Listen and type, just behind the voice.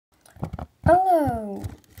Hello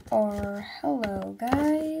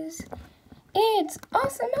guys, it's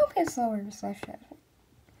Awesome Opus Lower Session.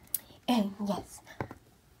 And yes,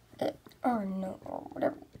 or no, or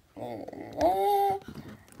whatever.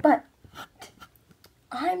 But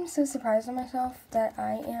I'm so surprised at myself that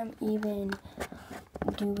I am even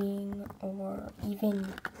doing, or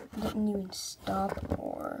even didn't even stop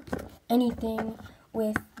or anything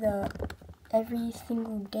with the every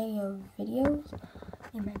single day of videos.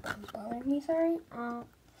 And my brain's bothering me, sorry. And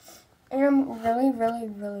I'm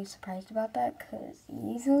really surprised about that, because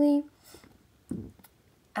usually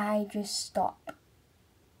I just stop.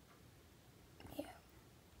 Yeah.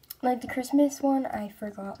 Like the Christmas one, I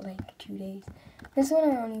forgot like 2 days. This one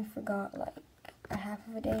I only forgot like a half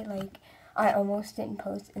of a day. Like I almost didn't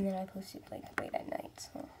post, and then I posted like late at night.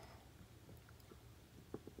 So.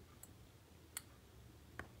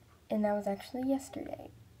 And that was actually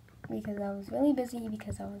yesterday, because I was really busy,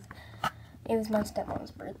 because it was my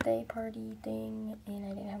stepmom's birthday party thing, and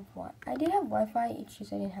I did have Wi-Fi, it's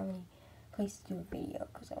just I didn't have any place to do a video,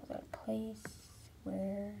 because I was at a place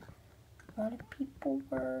where a lot of people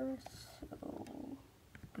were, so it'd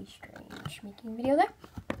be strange making a video there.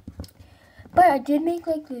 But I did make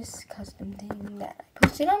like this custom thing that I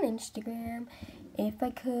posted on Instagram. If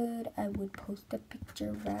I could, I would post a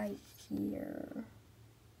picture right here.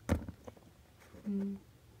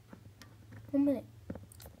 1 minute.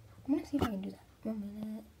 I'm gonna see if I can do that. 1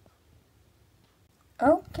 minute.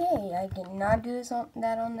 Okay, I cannot do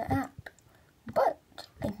that on the app, but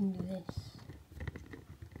I can do this.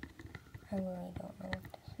 I really don't know what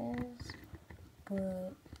this is,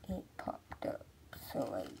 but it popped up, so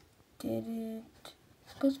I did it.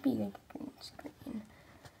 It's supposed to be like a green screen.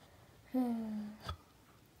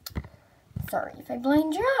 Sorry if I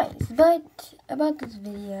blind your eyes, but about this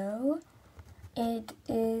video, it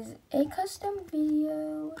is a custom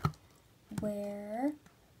video where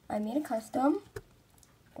I made a custom,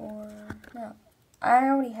 or no, I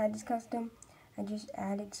already had this custom, I just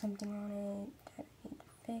added something on it that I need to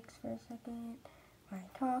fix for a second when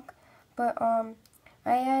I talk, but I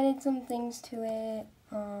added some things to it,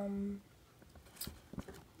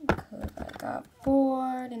 because I got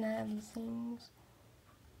bored and I have these things.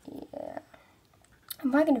 Yeah,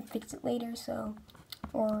 I'm probably gonna fix it later, so,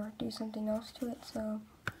 or do something else to it, so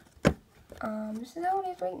this is how it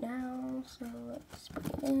is right now, so let's put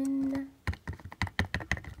it in.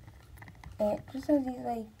 It just has these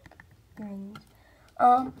like rings.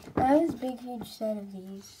 I have this big huge set of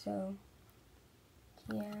these, so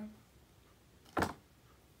yeah,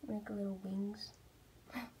 like little wings.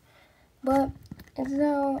 But this is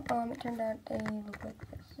how it turned out. They look like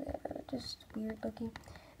this. Just weird looking.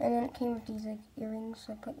 And then it came with these like earrings,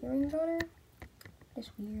 so I put earrings on it.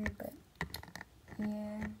 Just weird, but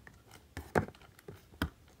yeah.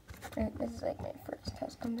 And this is like my first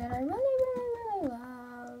custom that I really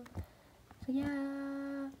love. So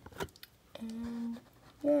yeah, and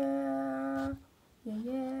yeah.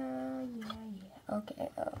 Okay.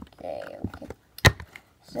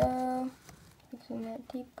 So fixing that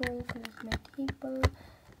table, because it's my table.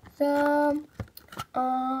 So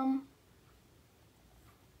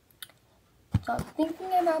so I was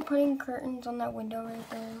thinking about putting curtains on that window right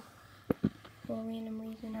there for a random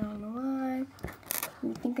reason. I don't know why. If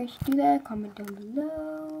you think I should do that, comment down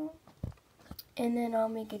below. And then I'll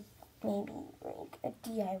make it maybe like a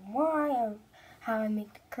DIY of how I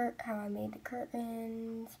made the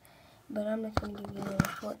curtains. But I'm just gonna give you a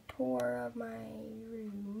short tour of my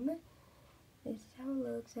room. This is how it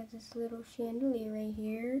looks. It has this little chandelier right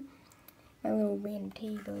here. My little random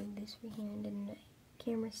table, this freehand, and a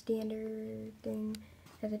camera stander thing.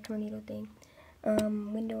 Has a tornado thing.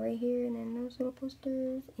 Window right here, and then those little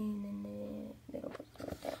posters, and then the little poster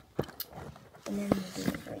right there. And then the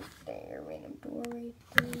door right there, random door right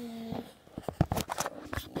there.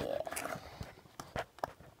 So yeah.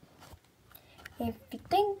 If you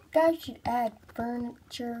think I should add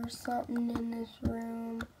furniture or something in this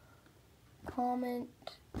room,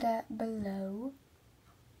 comment that below,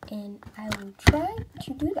 and I will try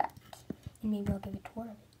to do that. And maybe I'll give a tour of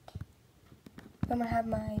it. I'm gonna have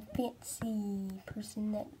my fancy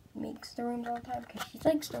person that makes the rooms all the time, because she's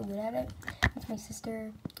like so good at it. It's my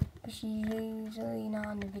sister, but she's usually not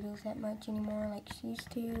on the videos that much anymore like she used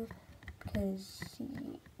to, because she's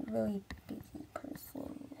a really busy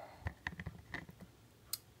person.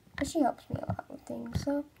 But she helps me a lot with things,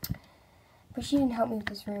 so. But she didn't help me with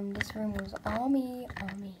this room. This room was all me. I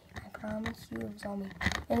promise you it was all me.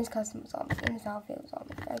 And this custom was all me. And this outfit was all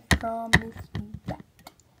me. I promise you that.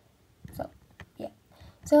 So, yeah.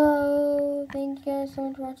 So, thank you guys so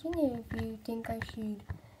much for watching. If you think I should,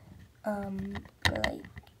 like,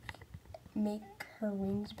 make her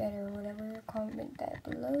wings better or whatever, comment that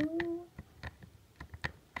below.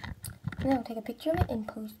 And then I'll take a picture of it and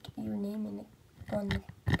post your name in it on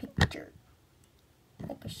the picture.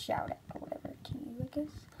 Like a shout out or whatever to you, I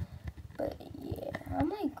guess. But yeah, I'm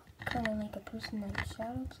like kind of like a person that shout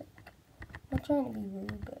outs. Like, I'm not trying to be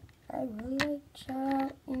rude, but I really like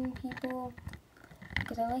shout outing people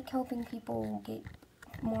because I like helping people get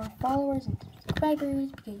more followers and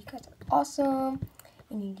subscribers because you guys are awesome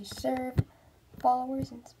and you deserve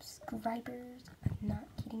followers and subscribers. I'm not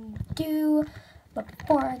kidding, you do. But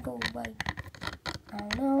before I go, like, I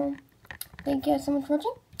don't know. Thank you guys so much for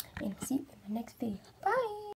watching and see you in the next video. Bye!